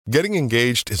Getting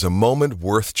engaged is a moment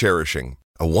worth cherishing.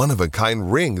 A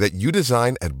one-of-a-kind ring that you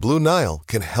design at Blue Nile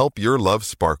can help your love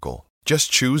sparkle. Just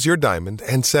choose your diamond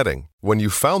and setting. When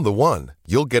you've found the one,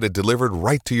 you'll get it delivered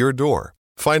right to your door.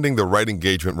 Finding the right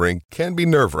engagement ring can be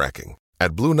nerve-wracking.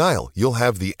 At Blue Nile, you'll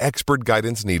have the expert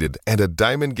guidance needed and a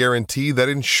diamond guarantee that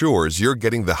ensures you're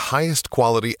getting the highest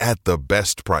quality at the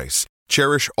best price.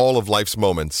 Cherish all of life's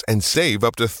moments and save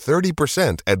up to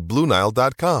 30% at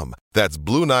BlueNile.com. That's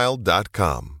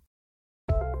BlueNile.com.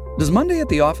 Does Monday at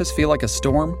the office feel like a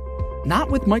storm? Not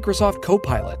with Microsoft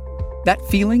Copilot. That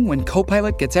feeling when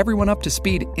Copilot gets everyone up to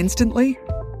speed instantly?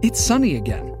 It's sunny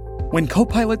again. When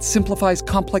Copilot simplifies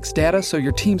complex data so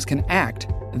your teams can act,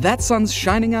 that sun's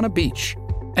shining on a beach.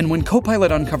 And when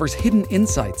Copilot uncovers hidden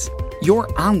insights, you're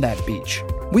on that beach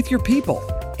with your people,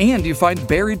 and you find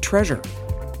buried treasure.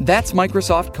 That's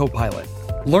Microsoft Copilot.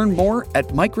 Learn more at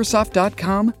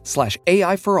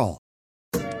Microsoft.com/AI for all.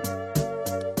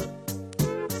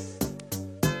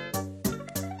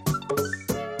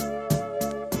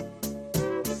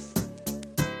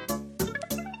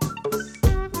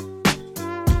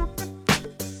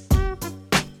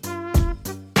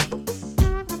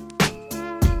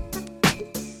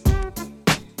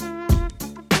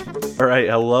 All right,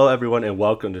 hello everyone, and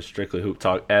welcome to Strictly Hoop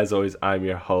Talk. As always, I'm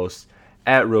your host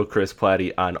at Real Chris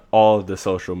Platty on all of the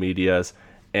social medias.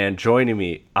 And joining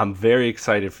me, I'm very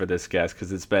excited for this guest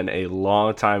because it's been a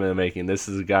long time in the making. This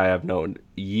is a guy I've known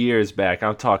years back.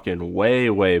 I'm talking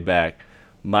way, way back.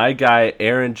 My guy,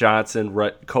 Aaron Johnson,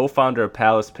 co-founder of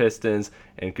Palace Pistons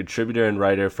and contributor and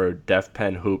writer for Def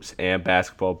Pen Hoops and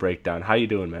Basketball Breakdown. How you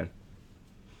doing, man?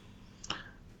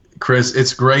 Chris,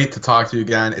 it's great to talk to you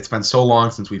again. It's been so long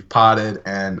since we've potted,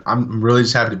 and I'm really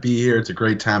just happy to be here. It's a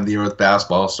great time of the year with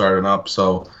basketball starting up,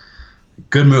 so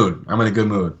good mood. I'm in a good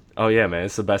mood. Oh, yeah, man.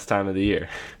 It's the best time of the year.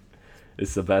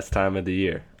 It's the best time of the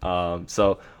year.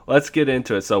 So let's get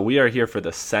into it. So we are here for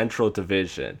the Central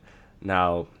Division.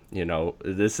 Now, you know,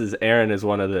 Aaron is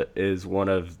one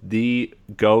of the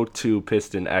go-to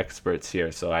Piston experts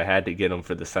here, so I had to get him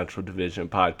for the Central Division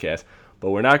podcast. But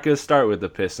we're not going to start with the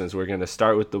Pistons. We're going to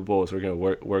start with the Bulls. We're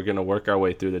going to work our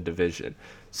way through the division.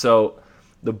 So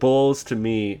the Bulls, to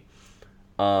me,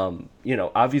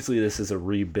 obviously this is a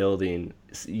rebuilding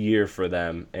year for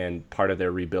them and part of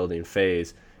their rebuilding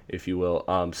phase, if you will.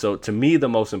 So to me, the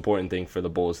most important thing for the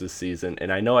Bulls this season,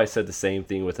 and I know I said the same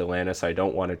thing with Atlanta, so I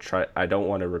don't want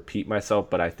to repeat myself,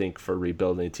 but I think for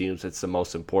rebuilding teams, it's the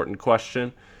most important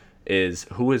question. Is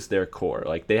who is their core?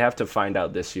 Like, they have to find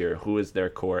out this year who is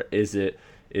their core. Is it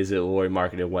Lauri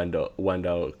Markkanen,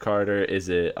 Wendell Carter?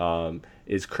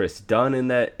 Is Chris Dunn in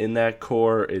that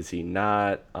core? Is he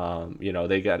not?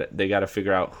 They got to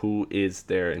figure out who is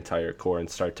their entire core and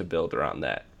start to build around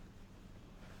that.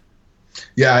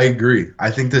 Yeah, I agree.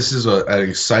 I think this is an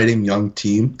exciting young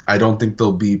team. I don't think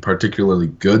they'll be particularly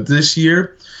good this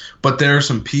year, but there are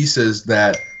some pieces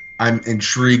that I'm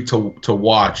intrigued to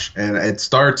watch, and it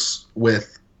starts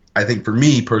with, I think for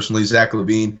me personally, Zach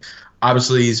LaVine.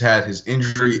 Obviously, he's had his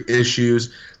injury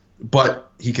issues,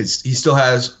 but he still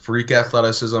has freak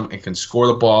athleticism and can score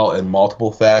the ball in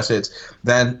multiple facets.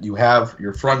 Then you have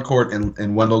your front court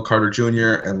in Wendell Carter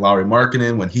Jr. and Lauri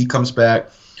Markkanen when he comes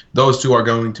back. Those two are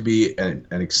going to be an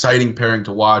exciting pairing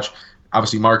to watch.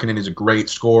 Obviously, Markkanen is a great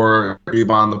scorer,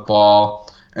 rebound the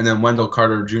ball, and then Wendell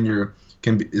Carter Jr.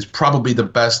 is probably the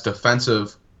best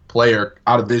defensive player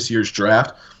out of this year's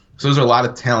draft. So there's a lot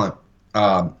of talent,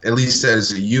 at least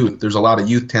as a youth. There's a lot of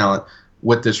youth talent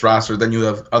with this roster. Then you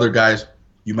have other guys.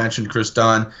 You mentioned Chris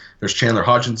Dunn. There's Chandler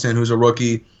Hutchinson, who's a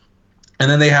rookie.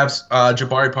 And then they have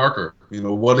Jabari Parker.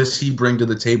 What does he bring to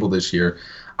the table this year?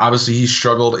 Obviously, he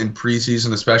struggled in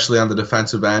preseason, especially on the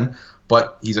defensive end,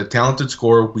 but he's a talented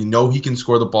scorer. We know he can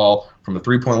score the ball from the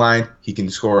three-point line. He can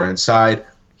score inside.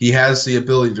 He has the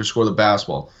ability to score the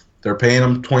basketball. They're paying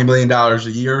him $20 million a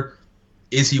year.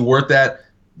 Is he worth that?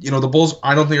 The Bulls,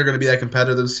 I don't think are going to be that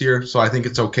competitive this year, so I think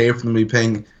it's okay for them to be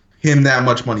paying him that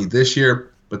much money this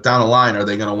year. But down the line, are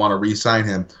they going to want to re-sign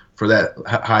him for that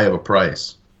high of a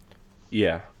price?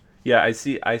 Yeah. Yeah, I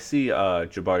see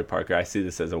Jabari Parker. I see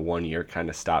this as a one-year kind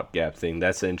of stopgap thing.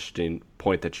 That's an interesting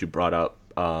point that you brought up,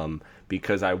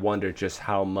 because I wonder just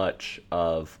how much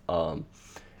of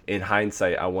in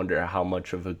hindsight, I wonder how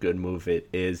much of a good move it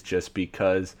is, just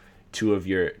because two of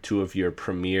your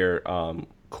premier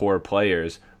core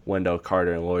players, Wendell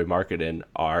Carter and Lauri Markkanen,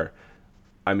 are.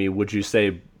 I mean, would you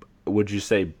say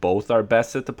both are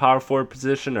best at the power forward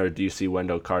position, or do you see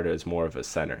Wendell Carter as more of a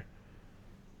center?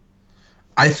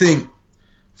 I think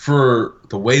for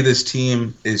the way this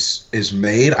team is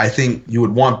made, I think you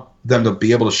would want them to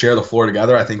be able to share the floor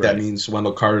together. I think that means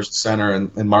Wendell Carter's the center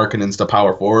and Markkanen's the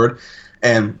power forward.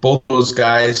 And both those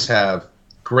guys have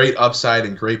great upside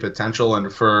and great potential. And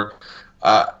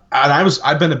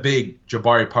I've been a big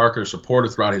Jabari Parker supporter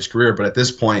throughout his career, but at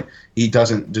this point, he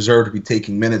doesn't deserve to be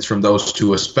taking minutes from those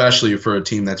two, especially for a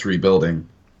team that's rebuilding.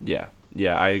 Yeah,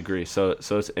 I agree. So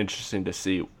it's interesting to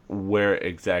see where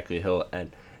exactly how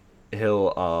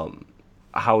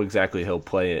exactly he'll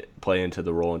play into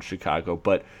the role in Chicago.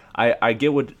 But I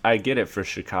get it for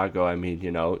Chicago. I mean,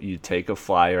 you take a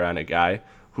flyer on a guy.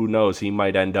 Who knows? He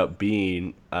might end up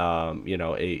being,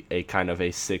 a kind of a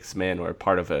 6-man or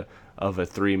part of a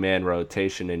 3-man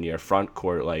rotation in your front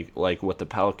court, like what the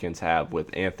Pelicans have with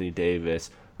Anthony Davis,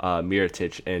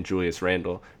 Mirotic, and Julius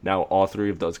Randle. Now, all three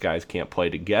of those guys can't play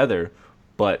together,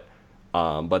 but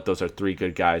those are 3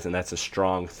 good guys, and that's a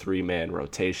strong 3-man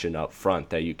rotation up front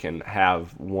that you can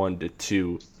have 1 to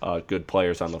 2 good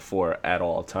players on the floor at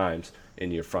all times in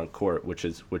your front court, which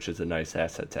is a nice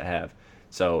asset to have.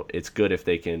 So it's good if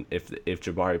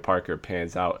Jabari Parker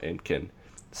pans out and can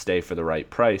stay for the right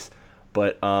price.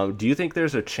 But do you think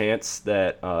there's a chance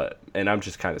that, and I'm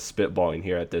just kind of spitballing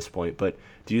here at this point, but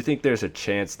do you think there's a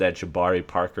chance that Jabari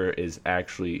Parker is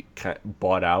actually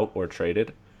bought out or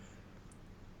traded?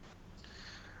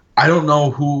 I don't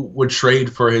know who would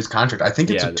trade for his contract. I think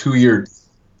it's a 2-year,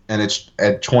 and it's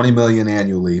at $20 million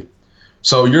annually.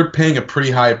 So you're paying a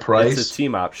pretty high price. It's a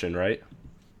team option, right?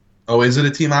 Oh, is it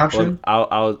a team option?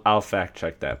 Well, I'll fact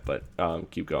check that, but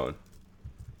keep going.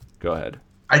 Go ahead.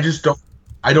 I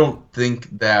don't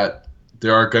think that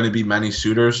there are going to be many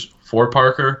suitors for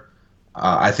Parker.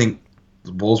 I think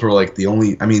the Bulls were like the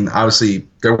only. I mean, obviously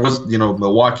there was,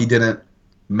 Milwaukee didn't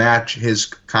match his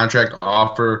contract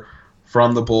offer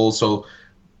from the Bulls, so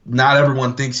not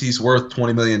everyone thinks he's worth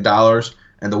 $20 million.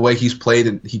 And the way he played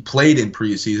in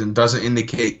preseason doesn't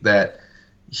indicate that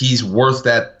he's worth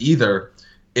that either.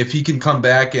 If he can come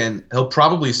back, and he'll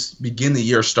probably begin the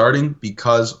year starting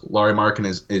because Lauri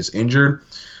Markkanen is injured.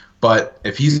 But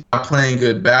if he's not playing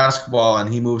good basketball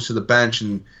and he moves to the bench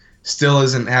and still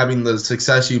isn't having the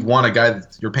success you'd want, a guy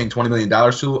that you're paying $20 million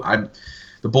to,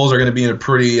 the Bulls are going to be in a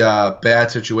pretty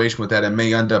bad situation with that and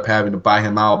may end up having to buy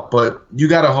him out. But you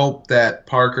got to hope that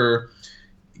Parker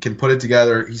can put it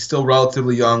together. He's still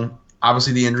relatively young.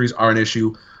 Obviously, the injuries are an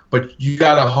issue, but you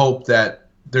got to hope that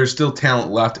there's still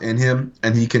talent left in him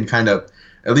and he can kind of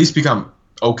at least become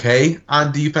okay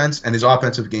on defense and his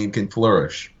offensive game can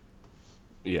flourish.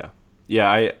 Yeah,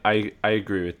 I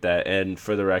agree with that. And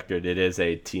for the record, it is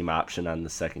a team option on the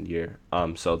second year.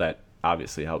 So that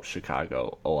obviously helps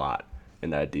Chicago a lot in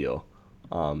that deal.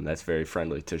 That's very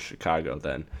friendly to Chicago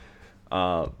then.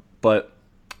 But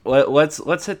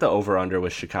let's hit the over under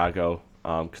with Chicago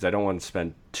because I don't want to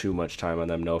spend too much time on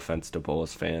them. No offense to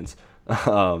Bulls fans.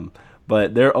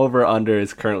 But their over under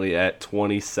is currently at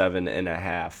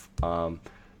 27.5.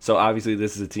 So obviously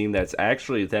this is a team that's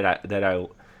actually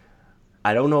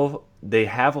I don't know if they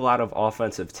have a lot of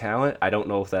offensive talent. I don't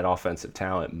know if that offensive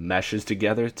talent meshes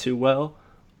together too well,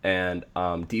 and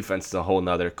defense is a whole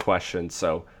nother question.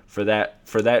 So for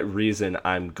that reason,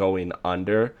 I'm going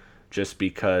under, just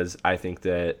because I think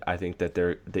that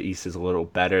the East is a little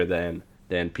better than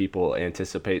people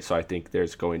anticipate. So I think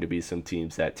there's going to be some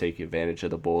teams that take advantage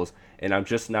of the Bulls, and I'm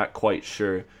just not quite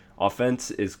sure. Offense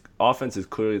is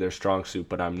clearly their strong suit,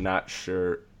 but I'm not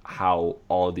sure how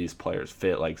all of these players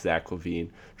fit, like Zach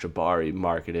LaVine, Jabari,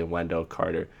 Markkanen, Wendell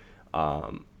Carter.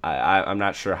 I'm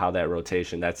not sure how that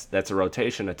rotation. That's a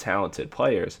rotation of talented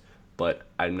players, but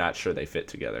I'm not sure they fit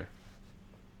together.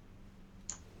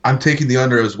 I'm taking the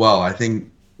under as well. I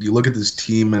think you look at this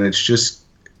team and it's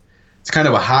kind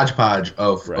of a hodgepodge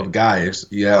of guys.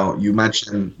 You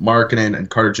mentioned Markkanen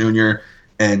and Carter Jr.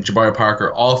 and Jabari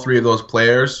Parker. All 3 of those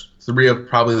players, 3 of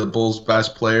probably the Bulls'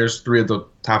 best players, 3 of the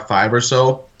top 5 or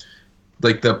so.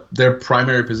 Like their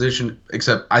primary position,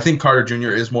 except I think Carter Jr.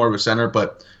 is more of a center,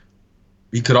 but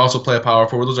he could also play a power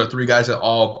forward. Those are 3 guys that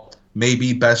all may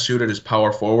be best suited as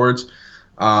power forwards.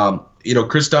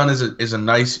 Chris Dunn is a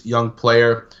nice young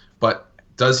player, but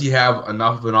does he have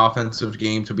enough of an offensive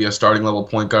game to be a starting level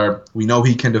point guard? We know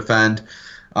he can defend,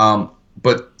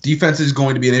 but defense is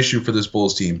going to be an issue for this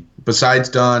Bulls team. Besides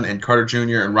Dunn and Carter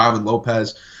Jr. and Robin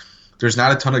Lopez, there's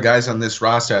not a ton of guys on this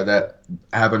roster that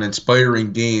have an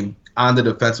inspiring game on the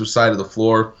defensive side of the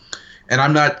floor. And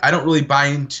I don't really buy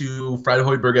into Fred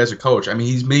Hoiberg as a coach. I mean,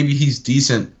 he's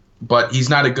decent, but he's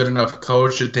not a good enough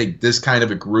coach to take this kind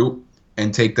of a group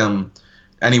and take them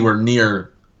anywhere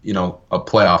near, a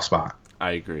playoff spot.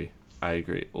 I agree.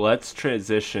 Let's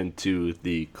transition to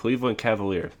the Cleveland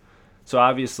Cavaliers. So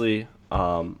obviously,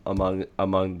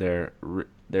 among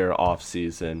their off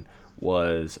season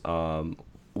was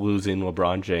losing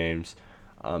LeBron James,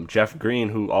 Jeff Green,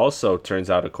 who also turns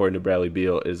out, according to Bradley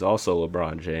Beal, is also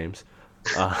LeBron James.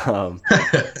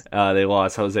 They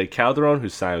lost Jose Calderon, who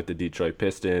signed with the Detroit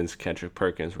Pistons. Kendrick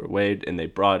Perkins were waived, and they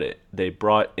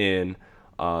brought in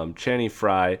Channing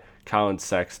Frye, Colin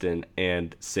Sexton,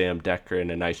 and Sam Dekker in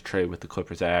a nice trade with the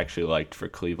Clippers I actually liked for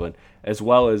Cleveland, as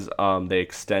well as they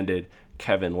extended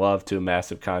Kevin Love to a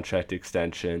massive contract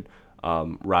extension.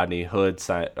 Rodney Hood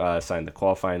signed the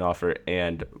qualifying offer,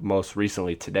 and most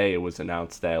recently today it was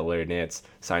announced that Larry Nance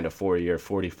signed a 4-year,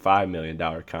 $45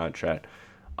 million contract.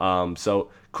 So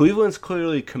Cleveland's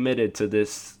clearly committed to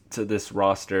this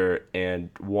roster and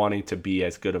wanting to be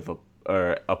as good of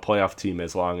a playoff team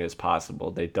as long as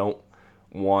possible. They don't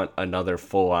want another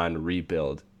full-on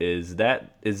rebuild. Is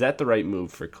that the right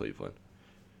move for Cleveland?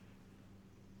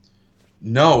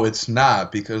 No, it's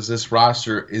not, because this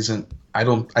roster isn't.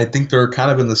 I think they're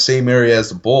kind of in the same area as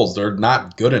the Bulls. They're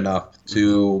not good enough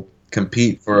to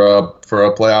compete for a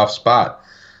playoff spot.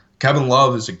 Kevin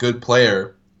Love is a good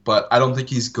player, but I don't think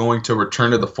he's going to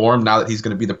return to the form now that he's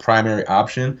going to be the primary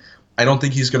option. I don't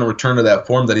think he's going to return to that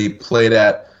form that he played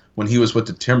at when he was with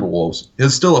the Timberwolves.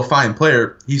 He's still a fine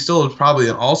player. He still is probably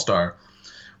an all-star,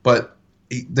 but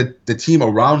the team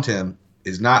around him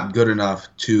is not good enough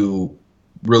to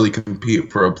really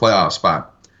compete for a playoff spot.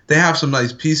 They have some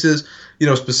nice pieces.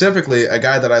 Specifically, a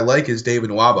guy that I like is David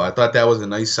Nwaba. I thought that was a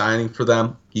nice signing for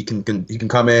them. He can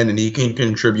come in and he can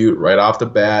contribute right off the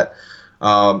bat.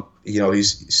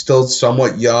 He's still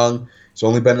somewhat young. He's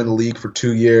only been in the league for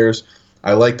 2 years.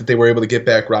 I like that they were able to get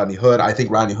back Rodney Hood. I think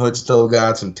Rodney Hood still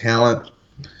got some talent.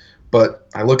 But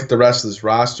I look at the rest of this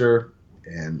roster,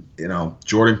 and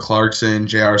Jordan Clarkson,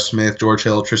 J.R. Smith, George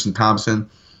Hill, Tristan Thompson.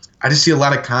 I just see a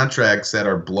lot of contracts that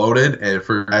are bloated and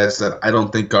for guys that I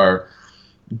don't think are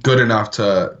good enough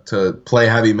to play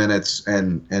heavy minutes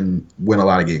and win a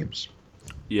lot of games.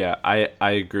 Yeah, I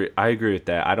agree. I agree with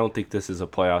that. I don't think this is a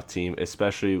playoff team,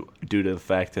 especially due to the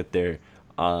fact that they're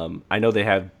I know they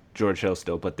have George Hill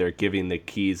still, but they're giving the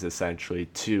keys essentially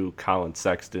to Colin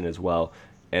Sexton as well.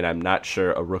 And I'm not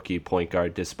sure a rookie point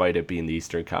guard, despite it being the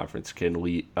Eastern Conference, can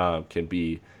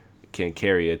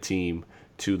carry a team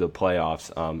to the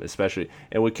playoffs, especially.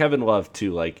 And with Kevin Love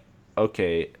too,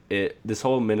 this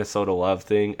whole Minnesota Love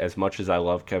thing, as much as I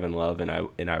love Kevin Love and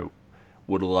I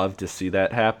would love to see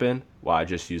that happen. Well, I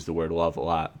just use the word love a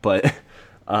lot, but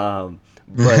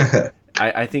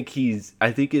I think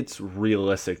it's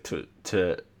realistic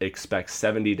to expect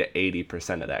 70 to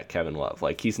 80% of that Kevin Love.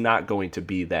 Like, he's not going to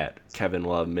be that Kevin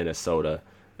Love Minnesota,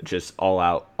 just all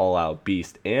out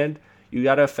beast. And you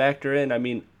got to factor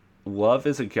in, Love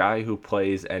is a guy who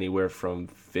plays anywhere from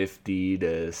 50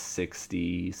 to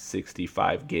 60,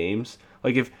 65 games.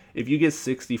 Like, if you get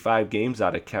 65 games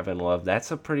out of Kevin Love,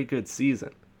 that's a pretty good season.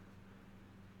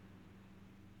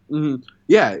 Mm-hmm.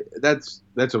 Yeah, that's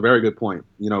a very good point.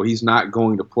 He's not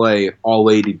going to play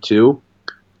all 82,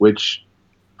 which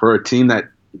for a team that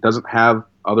doesn't have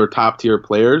other top-tier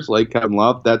players like Kevin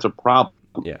Love, that's a problem.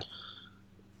 Yeah.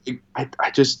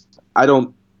 I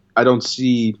don't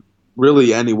see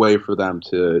really any way for them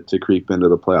to creep into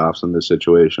the playoffs in this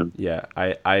situation. Yeah,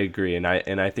 I agree, and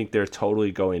I think they're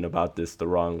totally going about this the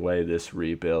wrong way, this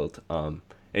rebuild.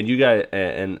 And you guys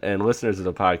and listeners of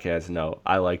the podcast know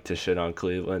I like to shit on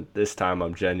Cleveland. This time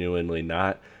I'm genuinely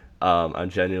not. I'm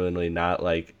genuinely not.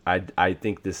 Like, I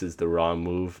think this is the wrong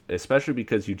move, especially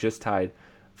because you just tied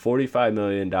 $45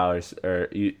 million, or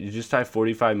you just tied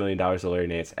 $45 million to Larry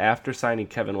Nance after signing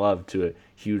Kevin Love to a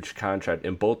huge contract,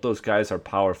 and both those guys are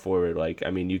power forward. Like,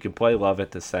 you can play Love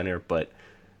at the center, but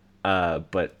I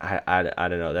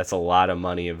don't know. That's a lot of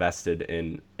money invested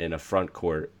in a front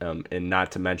court, and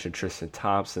not to mention Tristan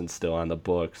Thompson still on the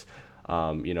books.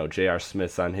 J.R.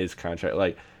 Smith's on his contract.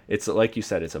 Like, it's like you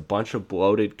said, it's a bunch of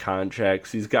bloated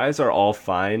contracts. These guys are all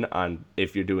fine on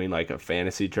if you're doing like a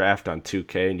fantasy draft on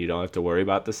 2K and you don't have to worry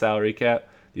about the salary cap.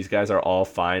 These guys are all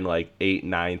fine, like 8th,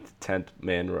 9th, 10th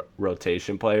man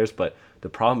rotation players. But the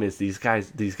problem is these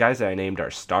guys that I named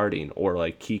are starting or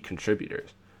like key contributors,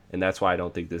 and that's why I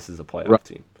don't think this is a playoff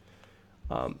team.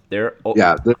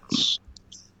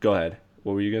 Go ahead.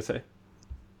 What were you gonna say?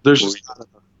 There's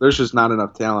just not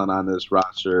enough talent on this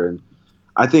roster, and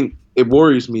I think it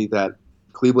worries me that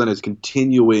Cleveland is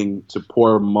continuing to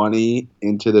pour money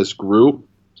into this group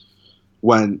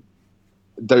when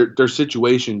their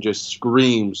situation just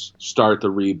screams start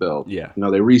the rebuild. Yeah.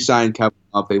 They re-signed Kevin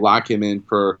Love. They lock him in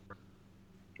for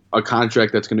a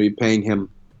contract that's going to be paying him,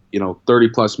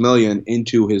 $30+ million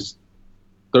into his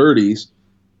 30s.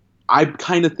 I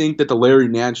kind of think that the Larry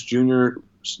Nance Jr.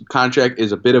 contract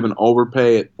is a bit of an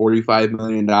overpay at $45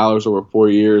 million over 4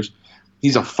 years.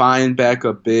 He's a fine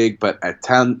backup big, but at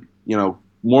 10,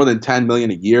 more than $10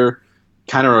 million a year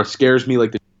kind of scares me.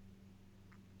 Like the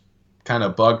kind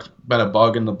of been a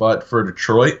bug in the butt for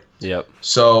Detroit. Yep.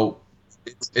 So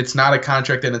it's not a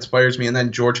contract that inspires me. And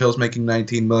then George Hill's making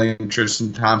 $19 million,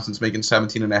 Tristan Thompson's making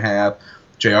 $17.5 million,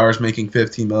 JR's making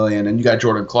 $15 million, and you got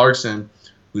Jordan Clarkson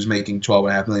who's making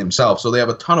 $12.5 million himself. So they have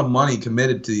a ton of money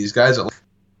committed to these guys.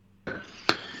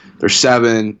 They're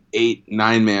 7, 8,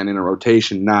 9 man in a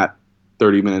rotation, not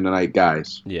 30-minute-a-night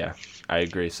guys. Yeah, I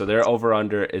agree. So their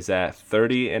over/under is at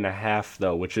 30.5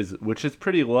 though, which is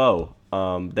pretty low.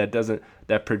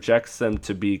 That projects them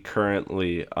to be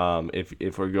currently,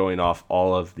 if we're going off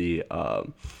all of the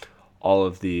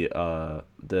over/unders,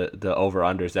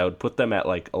 that would put them at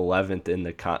like 11th in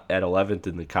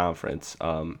the conference.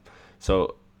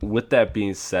 So with that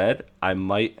being said, I'm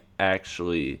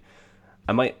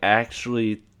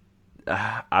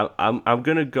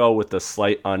gonna go with the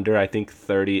slight under. I think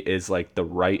 30 is like the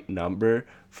right number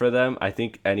for them. I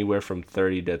think anywhere from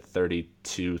 30 to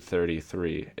 32,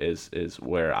 33 is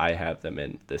where I have them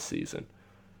in this season.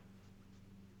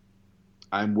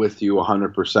 I'm with you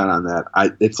 100% on that.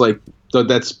 It's like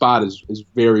that spot is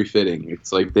very fitting.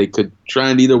 It's like they could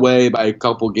trend either way by a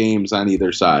couple games on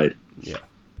either side. Yeah,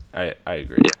 I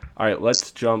agree. All right,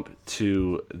 let's jump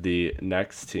to the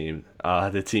next team,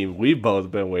 the team we've both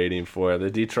been waiting for,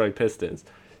 the Detroit Pistons.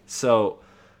 So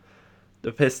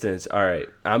the Pistons, all right,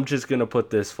 I'm just going to put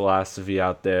this philosophy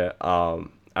out there. I'm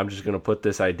just going to put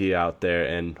this idea out there,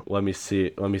 and let me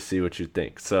see what you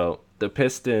think. So the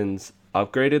Pistons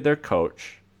upgraded their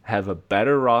coach, have a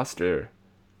better roster,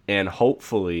 and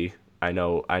hopefully, I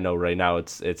know right now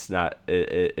it's not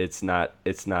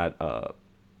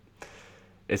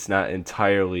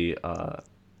entirely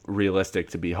realistic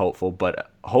to be hopeful, but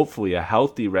hopefully a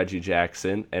healthy Reggie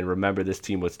Jackson. And remember, this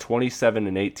team was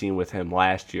 27-18 with him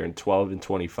last year and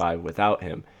 12-25 without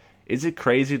him. Is it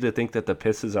crazy to think that the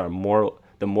Pistons are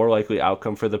the more likely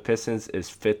outcome for the Pistons is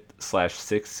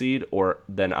 5th/6th seed or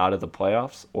then out of the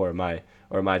playoffs, or am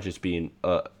I just being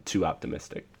too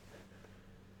optimistic?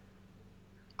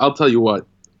 I'll tell you what,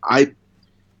 I'm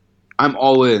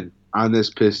all in on this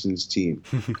Pistons team.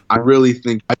 I really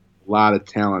think a lot of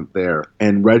talent there.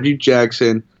 And Reggie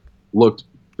Jackson looked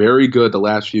very good the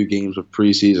last few games of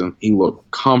preseason. He looked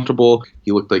comfortable.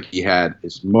 He looked like he had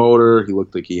his motor. He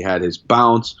looked like he had his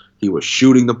bounce. He was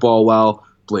shooting the ball well.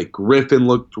 Blake Griffin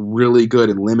looked really good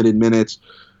in limited minutes.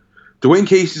 Dwayne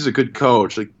Casey's a good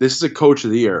coach. Like, this is a coach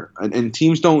of the year. And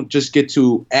teams don't just get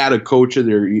to add a coach of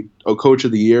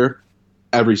the year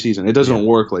every season. It doesn't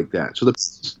work like that. So the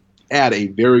Pistons add a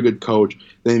very good coach.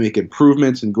 They make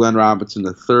improvements in Glenn Robinson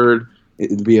III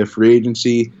via free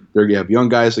agency. They're going to have young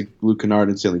guys like Luke Kennard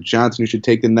and Stanley Johnson who should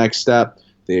take the next step.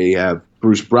 They have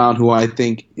Bruce Brown, who I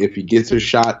think, if he gets a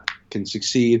shot, can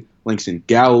succeed. Langston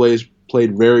Galloway's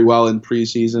played very well in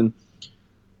preseason.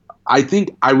 I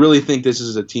really think this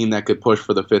is a team that could push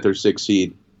for the 5th or 6th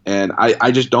seed. And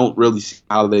I just don't really see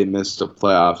how they miss the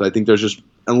playoffs. I think there's just,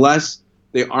 unless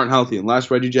they aren't healthy, unless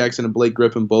Reggie Jackson and Blake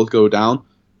Griffin both go down,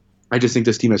 I just think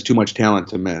this team has too much talent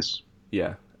to miss.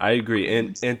 Yeah, I agree.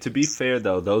 And to be fair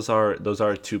though, those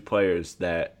are two players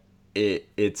that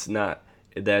it's not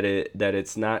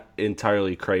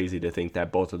entirely crazy to think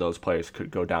that both of those players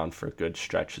could go down for good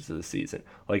stretches of the season.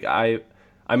 Like I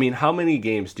mean, how many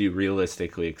games do you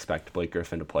realistically expect Blake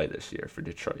Griffin to play this year for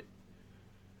Detroit?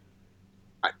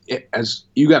 As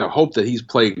you got to hope that he's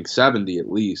playing 70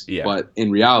 at least, but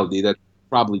in reality, that's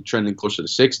probably trending closer to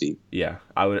 60. Yeah,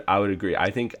 I would agree. I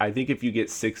think if you get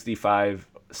 65,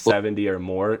 70 or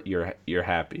more, you're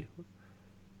happy.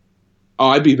 Oh,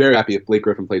 I'd be very happy if Blake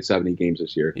Griffin played 70 games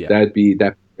this year. Yeah. That'd be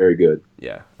very good.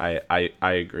 Yeah, I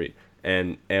agree.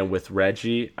 And with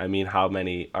Reggie, I mean, how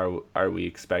many are we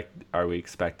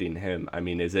expecting him? I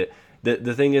mean, is it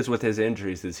the thing is with his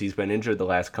injuries is he's been injured the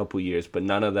last couple years, but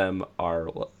none of them are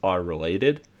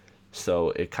related. So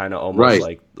it kind of almost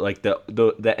like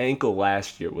the ankle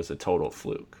last year was a total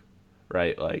fluke,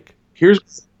 right? Like here's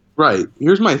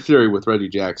my theory with Reggie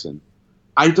Jackson.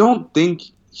 I don't think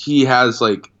he has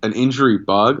like an injury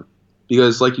bug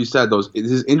because, like you said,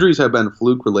 his injuries have been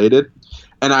fluke related,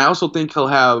 and I also think he'll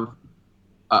have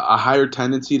a higher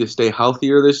tendency to stay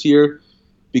healthier this year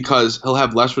because he'll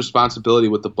have less responsibility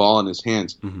with the ball in his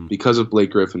hands because of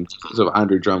Blake Griffin, because of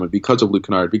Andre Drummond, because of Luke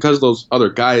Kennard, because of those other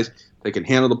guys that can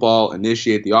handle the ball,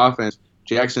 initiate the offense.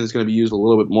 Jackson is going to be used a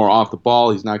little bit more off the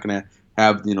ball. He's not going to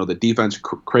have the defense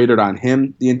cratered on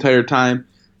him the entire time.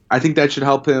 I think that should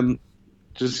help him.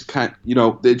 Just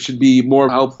it should be more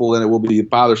helpful than it will be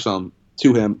bothersome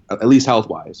to him, at least health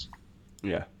wise.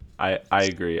 Yeah. I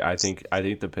agree. I think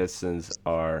the Pistons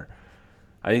are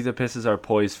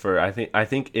poised for. I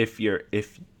think if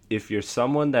if you're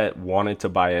someone that wanted to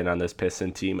buy in on this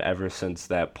Piston team ever since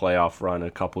that playoff run a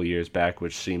couple years back,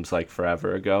 which seems like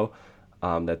forever ago,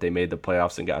 that they made the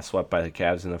playoffs and got swept by the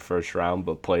Cavs in the first round,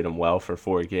 but played them well for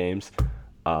 4 games.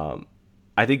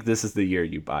 I think this is the year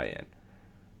you buy in.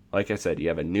 Like I said, you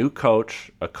have a new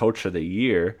coach, a coach of the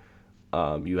year.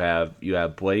 You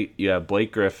have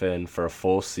Blake Griffin for a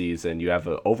full season. You have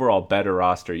an overall better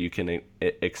roster. You can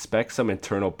expect some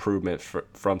internal improvement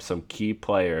from some key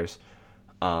players,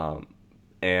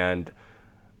 and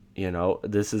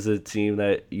this is a team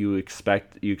that you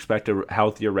expect a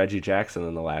healthier Reggie Jackson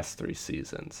in the last 3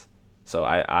 seasons. So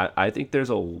I think there's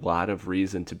a lot of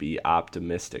reason to be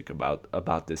optimistic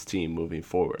about this team moving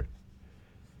forward.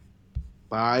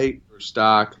 Buy your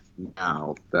stock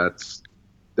now. That's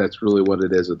really what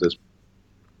it is at this point.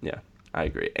 Yeah, I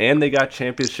agree. And they got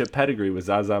championship pedigree with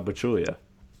Zaza Pachulia.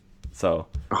 So.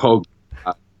 Oh,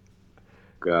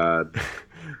 God.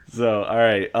 So, all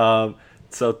right.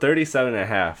 So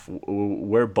 37.5.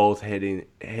 We're both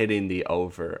hitting the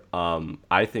over.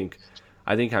 I think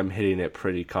I'm hitting it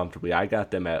pretty comfortably. I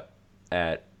got them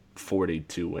at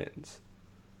 42 wins.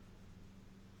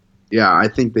 Yeah, I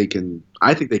think they can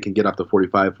get up to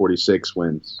 45, 46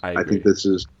 wins. I think this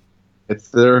is, if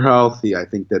they're healthy, I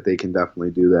think that they can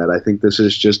definitely do that. I think this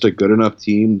is just a good enough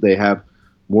team. They have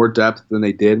more depth than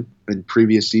they did in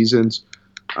previous seasons.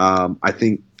 I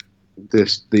think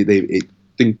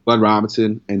think Glenn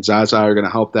Robinson and Zaza are going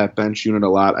to help that bench unit a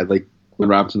lot. I like Glenn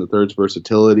Robinson III's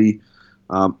versatility.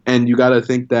 And you got to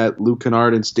think that Luke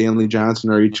Kennard and Stanley Johnson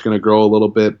are each going to grow a little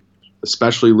bit,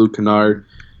 especially Luke Kennard.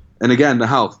 And again, the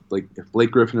health. Like, if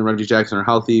Blake Griffin and Reggie Jackson are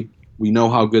healthy, we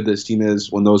know how good this team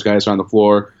is when those guys are on the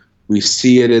floor. We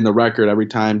see it in the record every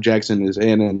time Jackson is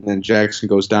in and then Jackson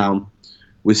goes down.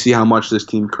 We see how much this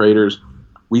team craters.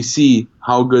 We see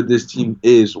how good this team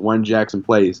is when Jackson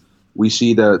plays. We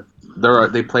see that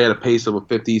they play at a pace of a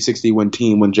 50, 60-win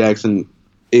team when Jackson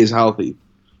is healthy.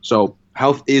 So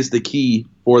health is the key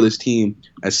for this team,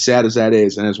 as sad as that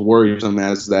is and as worrisome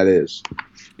as that is.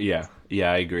 Yeah,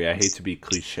 I agree. I hate to be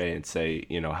cliche and say,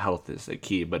 health is the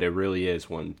key, but it really is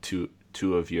when two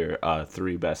of your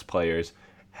 3 best players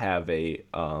have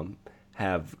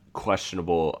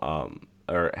questionable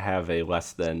or have a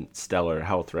less than stellar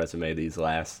health resume these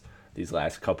last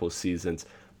couple seasons.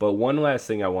 But one last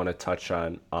thing I want to touch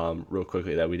on real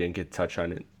quickly that we didn't get to touch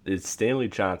on is Stanley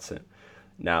Johnson.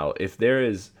 Now, if there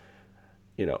is,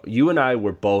 you and I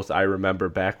were both, I remember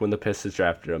back when the Pistons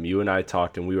drafted him, you and I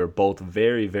talked, and we were both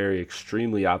very, very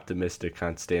extremely optimistic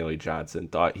on Stanley Johnson,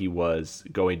 thought he was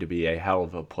going to be a hell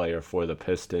of a player for the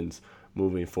Pistons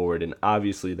moving forward, and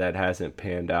obviously that hasn't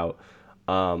panned out.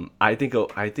 I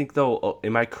think though,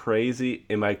 am I crazy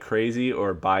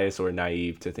or biased or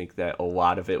naive to think that a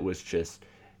lot of it was just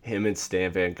him and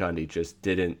Stan Van Gundy just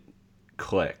didn't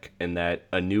click, and that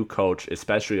a new coach,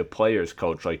 especially a player's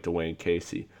coach like Dwayne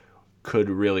Casey, could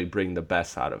really bring the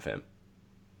best out of him?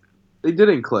 They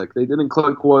didn't click. They didn't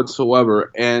click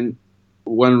whatsoever. And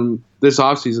when this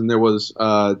offseason there was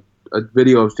a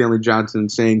video of Stanley Johnson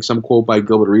saying some quote by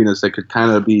Gilbert Arenas that could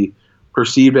kind of be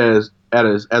perceived as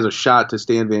a shot to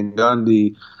Stan Van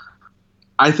Gundy,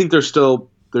 I think there's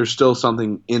still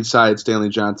something inside Stanley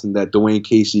Johnson that Dwayne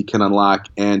Casey can unlock.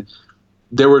 And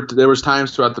there was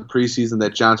times throughout the preseason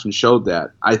that Johnson showed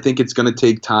that. I think it's going to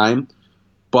take time,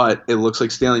 but it looks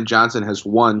like Stanley Johnson has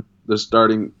won the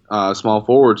starting small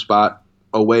forward spot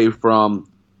away from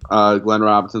Glenn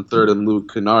Robinson III and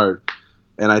Luke Kennard.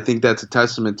 And I think that's a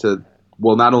testament to,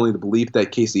 well, not only the belief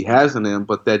that Casey has in him,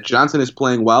 but that Johnson is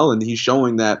playing well and he's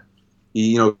showing that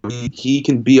he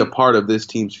can be a part of this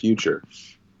team's future.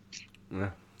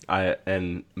 Yeah. I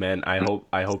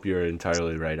hope you're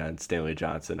entirely right on Stanley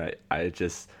Johnson. I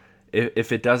just,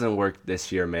 if it doesn't work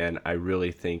this year, man, I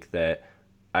really think that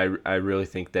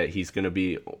he's going to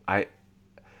be, I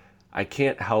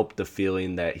can't help the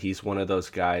feeling that he's one of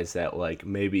those guys that, like,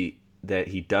 maybe that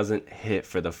he doesn't hit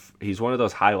he's one of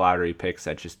those high lottery picks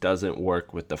that just doesn't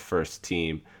work with the first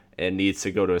team and needs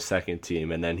to go to a second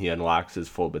team, and then he unlocks his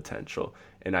full potential.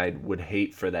 And I would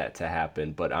hate for that to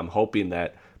happen, but I'm hoping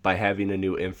that by having a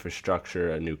new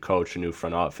infrastructure, a new coach, a new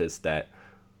front office, that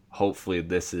hopefully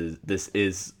this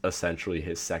is essentially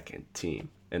his second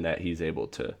team, and that he's able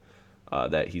to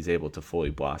fully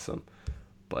blossom.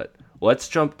 But let's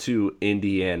jump to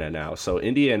Indiana now. So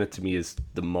Indiana, to me, is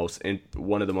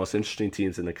one of the most interesting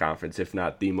teams in the conference, if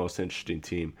not the most interesting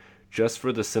team, just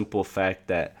for the simple fact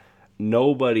that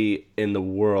nobody in the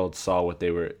world saw what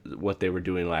they were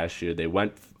doing last year. They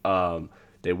went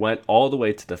all the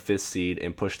way to the 5th seed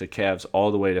and pushed the Cavs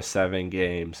all the way to 7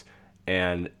 games,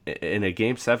 And in a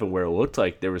Game 7 where it looked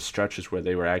like there were stretches where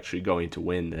they were actually going to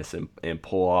win this and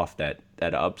pull off that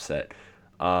upset,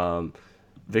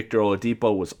 Victor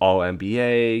Oladipo was all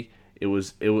NBA. It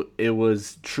was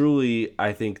truly,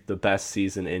 I think, the best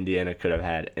season Indiana could have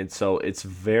had. And so it's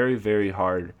very, very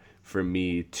hard for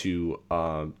me to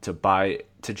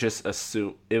just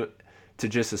assume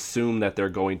that they're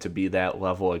going to be that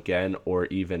level again or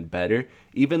even better,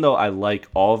 even though I like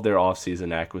all of their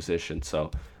offseason acquisitions.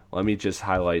 So let me just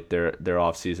highlight their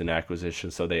offseason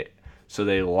acquisitions. So they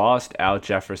lost Al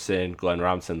Jefferson, Glenn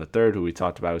Robinson III, who we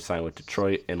talked about, who signed with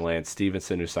Detroit, and Lance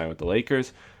Stevenson, who signed with the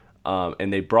Lakers.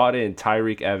 And they brought in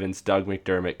Tyreek Evans, Doug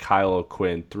McDermott, Kyle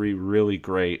O'Quinn, three really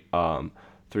great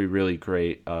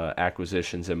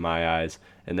acquisitions in my eyes.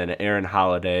 And then Aaron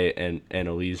Holiday and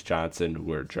Elise Johnson, who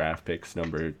were draft picks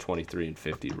number 23 and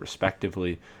 50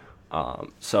 respectively.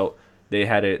 So they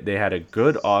had a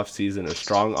good offseason, a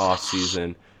strong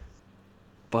offseason,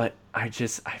 but I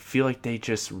feel like they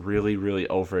just really, really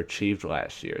overachieved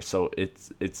last year. So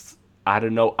it's I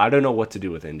don't know what to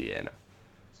do with Indiana.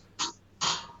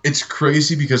 It's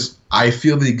crazy because I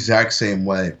feel the exact same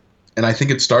way. And I think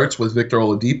it starts with Victor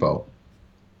Oladipo.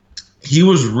 He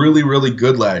was really, really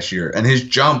good last year, and his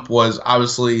jump was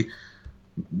obviously,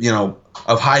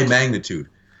 of high magnitude.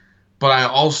 But I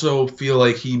also feel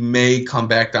like he may come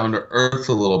back down to earth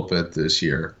a little bit this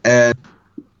year. And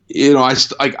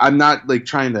I'm not like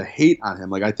trying to hate on him.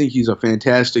 Like, I think he's a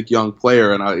fantastic young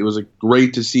player, and it was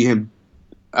great to see him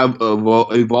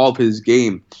evolve his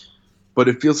game. But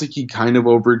it feels like he kind of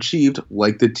overachieved,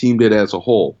 like the team did as a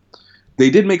whole. They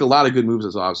did make a lot of good moves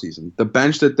this offseason. The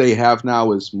bench that they have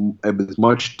now is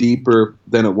much deeper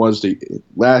than it was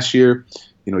last year.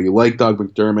 You like Doug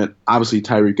McDermott. Obviously,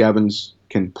 Tyreek Evans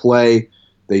can play.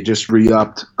 They just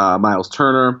re-upped Miles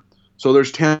Turner. So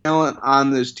there's talent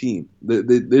on this team.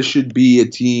 This should be a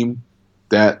team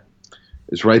that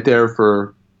is right there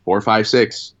for 4, 5,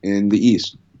 6 in the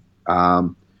East.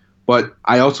 But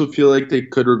I also feel like they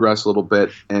could regress a little bit,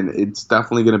 and it's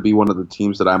definitely going to be one of the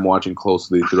teams that I'm watching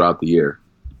closely throughout the year.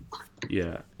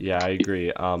 Yeah, I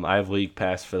agree. I have League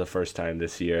Pass for the first time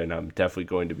this year, and I'm definitely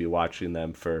going to be watching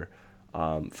them for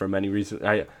many reasons.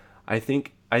 I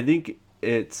think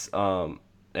it's and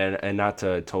not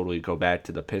to totally go back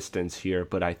to the Pistons here,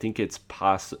 but I think it's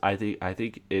I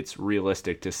think it's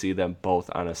realistic to see them both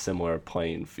on a similar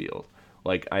playing field.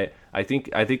 Like I think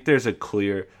there's a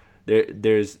clear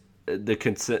there's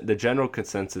the general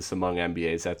consensus among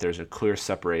NBA is that there's a clear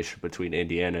separation between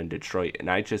Indiana and Detroit, and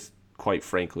I just quite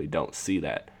frankly don't see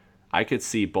that. I could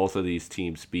see both of these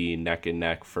teams being neck and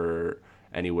neck for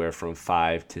anywhere from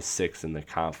 5 to 6 in the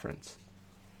conference.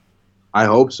 I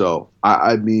hope so.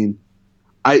 I mean,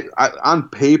 I on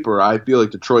paper, I feel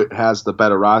like Detroit has the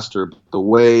better roster. The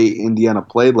way Indiana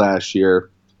played last year,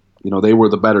 they were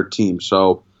the better team.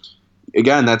 So,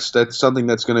 again, that's something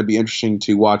that's going to be interesting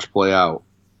to watch play out.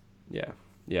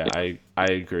 Yeah, I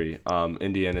agree.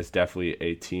 Indiana's definitely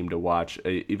a team to watch.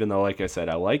 Even though, like I said,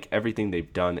 I like everything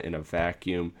they've done in a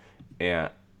vacuum,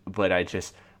 but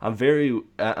I'm very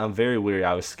weary.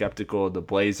 I was skeptical of the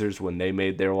Blazers when they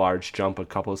made their large jump a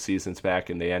couple of seasons back,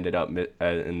 and they ended up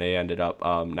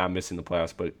not missing the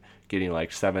playoffs, but getting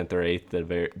like 7th or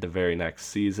 8th the very next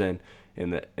season in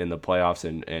the playoffs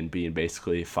and being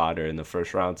basically fodder in the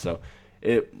first round. So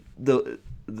the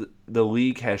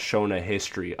league has shown a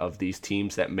history of these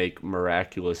teams that make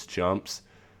miraculous jumps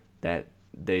that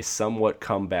they somewhat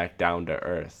come back down to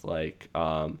earth. You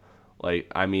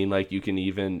can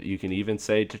even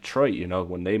say Detroit,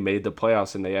 when they made the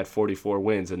playoffs and they had 44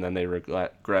 wins and then they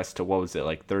regressed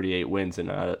to 38 wins and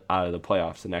out of the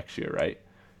playoffs the next year, right?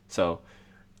 So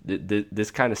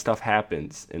this kind of stuff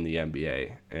happens in the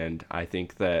NBA, and I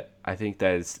think that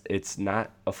it's not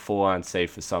a full-on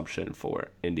safe assumption for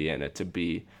Indiana to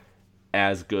be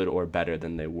as good or better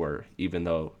than they were, even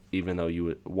though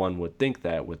one would think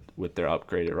that with their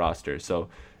upgraded roster. So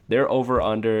their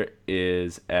over-under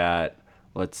is at,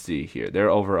 let's see here, their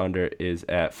over-under is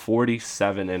at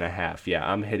 47.5. Yeah,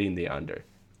 I'm hitting the under.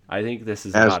 I think this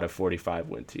is not a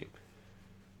 45-win team.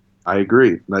 I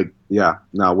agree. We're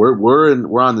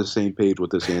on the same page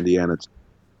with this Indiana team.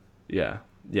 Yeah,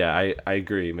 I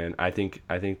agree, man. I think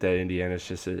that Indiana's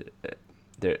just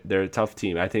they're a tough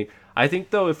team. I think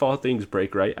though, if all things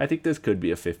break right, I think this could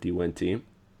be a 50-win team.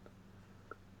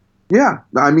 Yeah,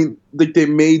 I mean, they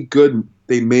made good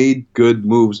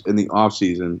moves in the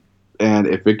offseason, and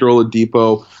if Victor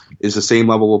Oladipo is the same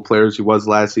level of player as he was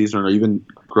last season, or even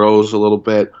grows a little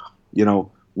bit,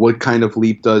 what kind of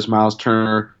leap does Miles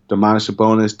Turner, Domantas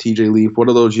Sabonis, TJ Leaf, what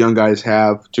do those young guys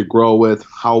have to grow with?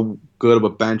 How good of a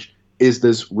bench is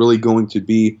this really going to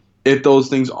be? if those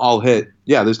things all hit,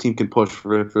 yeah, this team can push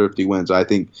for 50 wins. I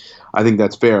think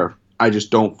that's fair. I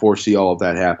just don't foresee all of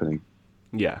that happening.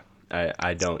 Yeah,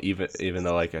 I don't, even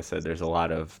though, like I said, there's a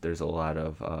lot of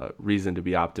reason to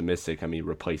be optimistic. I mean,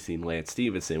 replacing Lance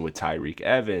Stevenson with Tyreek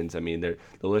Evans. I mean, the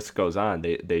list goes on.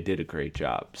 They did a great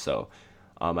job. So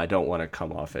I don't want to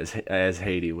come off as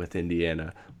Haiti with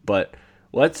Indiana. But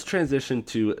let's transition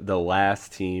to the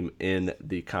last team in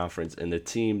the conference, and the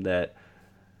team that,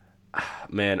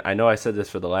 man, I know I said this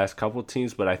for the last couple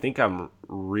teams, but I think I'm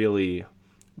really,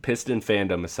 Piston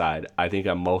fandom aside, I think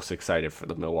I'm most excited for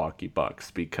the Milwaukee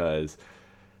Bucks because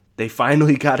they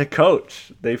finally got a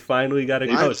coach. They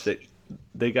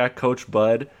got Coach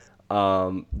Bud.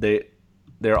 Their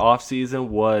offseason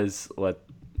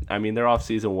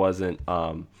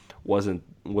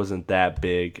wasn't that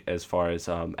big as far as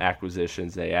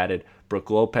acquisitions. They added Brook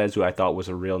Lopez, who I thought was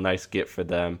a real nice get for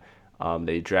them.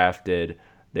 They drafted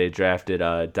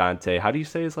Dante. How do you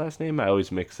say his last name? I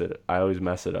always mess it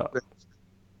up.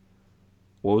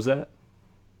 What was that?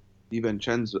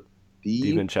 DiVincenzo.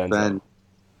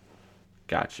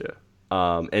 Gotcha.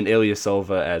 And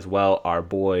Ilyasova as well. Our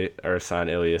boy Ersan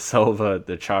Ilyasova,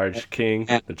 the Charge King,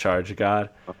 the Charge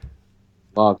God.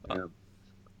 Love him.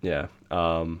 Yeah.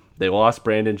 They lost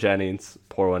Brandon Jennings.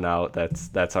 Pour one out.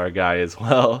 That's our guy as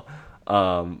well.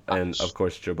 And of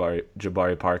course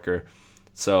Jabari Parker.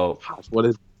 So what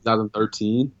is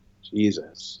 2013?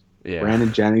 Jesus. Yeah.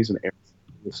 Brandon Jennings and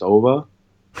Ilyasova.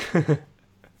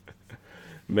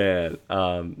 Man,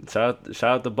 shout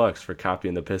out the Bucks for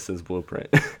copying the Pistons blueprint.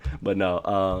 But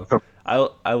no, I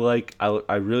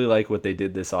really like what they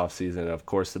did this offseason. Of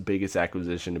course, the biggest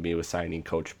acquisition to me was signing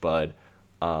Coach Bud,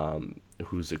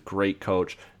 who's a great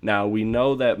coach. Now, we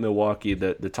know that Milwaukee,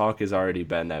 the talk has already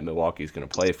been that Milwaukee's going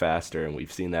to play faster, and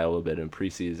we've seen that a little bit in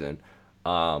preseason.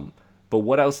 But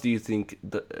what else do you think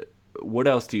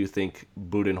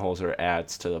Budenholzer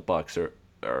adds to the Bucks or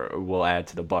will add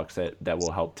to the Bucks that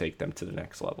will help take them to the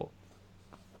next level?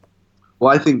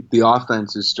 Well, I think the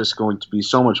offense is just going to be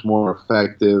so much more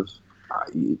effective.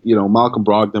 Malcolm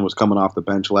Brogdon was coming off the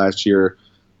bench last year.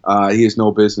 He has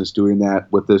no business doing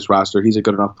that with this roster. He's a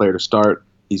good enough player to start.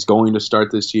 He's going to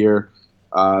start this year.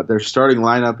 Their starting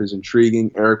lineup is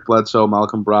intriguing. Eric Bledsoe,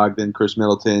 Malcolm Brogdon, Chris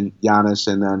Middleton,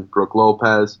 Giannis, and then Brook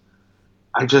Lopez.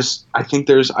 I think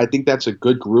that's a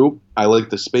good group. I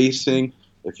like the spacing.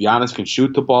 If Giannis can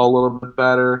shoot the ball a little bit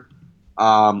better,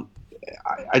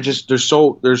 there's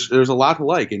a lot to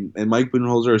like. And Mike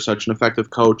Budenholzer is such an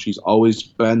effective coach. He's always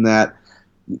been that.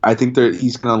 I think that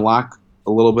he's going to unlock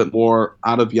a little bit more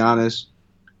out of Giannis.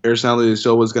 Ersan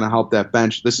Ilyasova is going to help that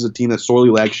bench. This is a team that sorely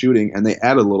lacks shooting, and they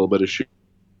added a little bit of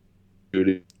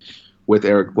shooting with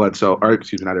Ersan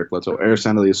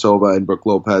Ilyasova and Brook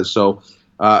Lopez. So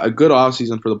a good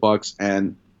offseason for the Bucks,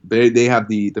 and they have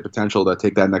the potential to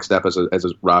take that next step as a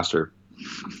roster.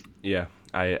 Yeah,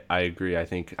 I agree. I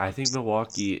think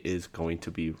Milwaukee is going to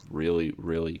be really,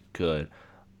 really good.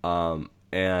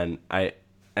 And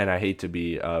I hate to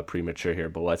be premature here,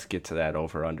 but let's get to that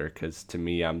over under, because to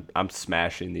me, I'm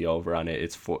smashing the over on it.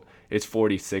 It's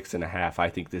 46.5. I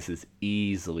think this is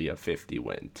easily a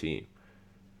 50-win team.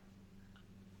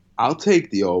 I'll take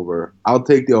the over.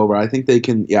 I think they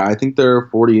can. Yeah, I think they're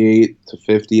 48 to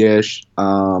 50-ish.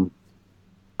 I'm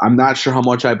not sure how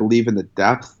much I believe in the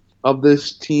depth of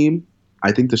this team.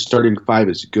 I think the starting five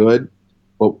is good,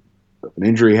 but if an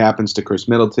injury happens to Chris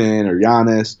Middleton or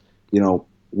Giannis,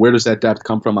 where does that depth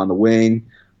come from on the wing?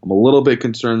 I'm a little bit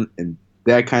concerned in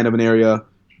that kind of an area,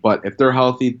 but if they're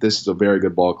healthy, this is a very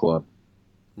good ball club.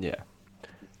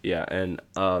 Yeah, and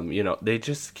they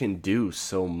just can do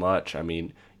so much. I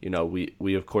mean,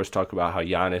 we of course talk about how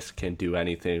Giannis can do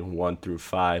anything 1 through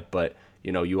 5, but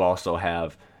you also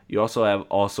have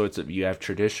all sorts of, you have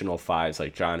traditional fives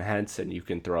like John Henson you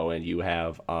can throw in. You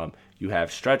have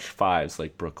stretch fives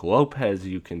like Brook Lopez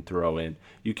you can throw in.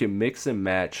 You can mix and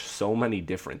match so many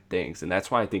different things, and that's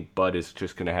why I think Bud is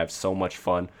just going to have so much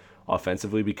fun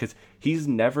offensively, because he's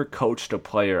never coached a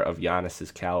player of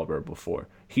Giannis's caliber before.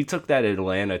 He took that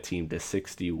Atlanta team to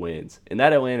 60 wins, and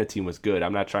that Atlanta team was good.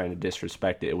 I'm not trying to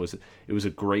disrespect it. It was a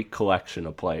great collection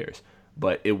of players,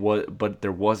 but there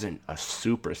wasn't a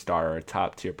superstar or a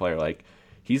top tier player. Like,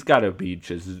 he's got to be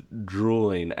just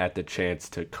drooling at the chance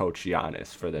to coach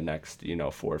Giannis for the next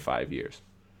 4 or 5 years.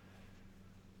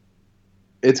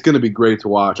 It's going to be great to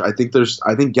watch. I think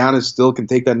Giannis still can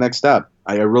take that next step.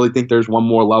 I really think there's one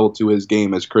more level to his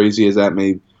game, as crazy as that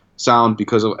may sound,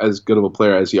 because of as good of a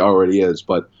player as he already is.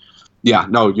 But yeah,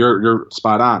 no, you're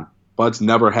spot on. Bud's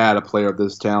never had a player of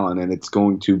this talent, and it's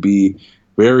going to be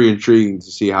very intriguing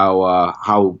to see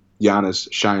how Giannis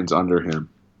shines under him.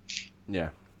 Yeah,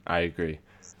 I agree.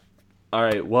 All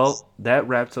right, well, that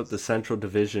wraps up the Central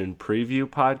Division preview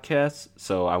podcast.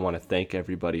 So I want to thank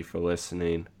everybody for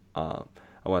listening.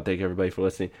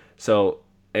 So,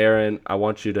 Aaron, I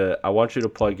want you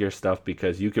to plug your stuff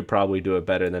because you could probably do it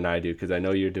better than I do because I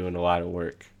know you're doing a lot of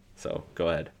work. So go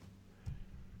ahead.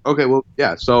 Okay, well,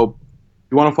 yeah. So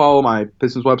if you want to follow my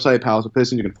Pistons website, Palace of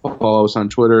Pistons, you can follow us on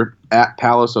Twitter at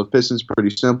Palace of Pistons.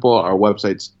 Pretty simple. Our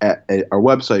website,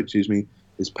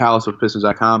 is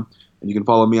palaceofpistons.com, and you can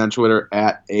follow me on Twitter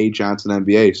at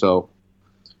 @AJohnsonNBA. So,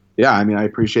 yeah, I mean, I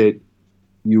appreciate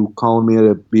you calling me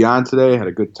to be on today. I had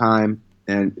a good time,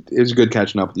 and it was good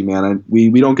catching up with you, man. And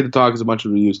we don't get to talk as much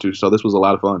as we used to, so this was a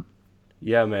lot of fun.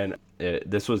 Yeah, man.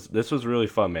 This was really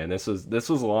fun, man. This was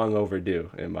long overdue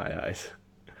in my eyes.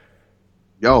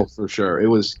 Yo, for sure. It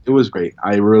was great.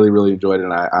 I really, really enjoyed it,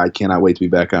 and I cannot wait to be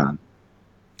back on.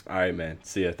 All right, man.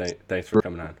 See ya. Thanks for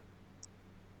coming on.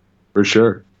 For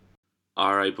sure.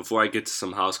 All right, before I get to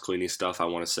some house cleaning stuff, I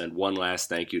want to send one last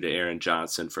thank you to Aaron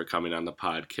Johnson for coming on the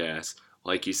podcast.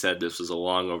 Like you said, this was a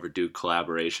long overdue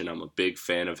collaboration. I'm a big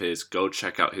fan of his. Go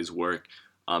check out his work.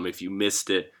 If you missed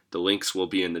it, the links will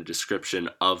be in the description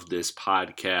of this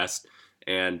podcast.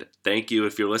 And thank you.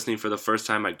 If you're listening for the first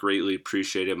time, I greatly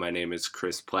appreciate it. My name is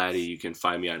Chris Platty. You can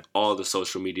find me on all the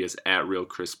social medias at Real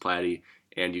Chris Platty.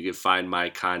 And you can find my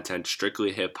content,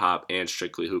 Strictly Hip Hop and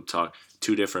Strictly Hoop Talk,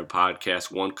 2 different podcasts,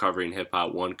 one covering hip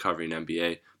hop, one covering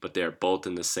NBA, but they're both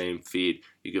in the same feed.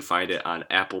 You can find it on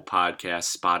Apple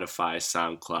Podcasts, Spotify,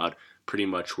 SoundCloud, pretty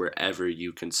much wherever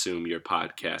you consume your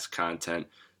podcast content.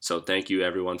 So thank you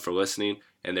everyone for listening,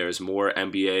 and there is more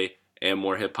NBA and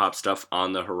more hip hop stuff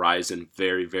on the horizon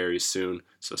very, very soon,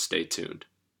 so stay tuned.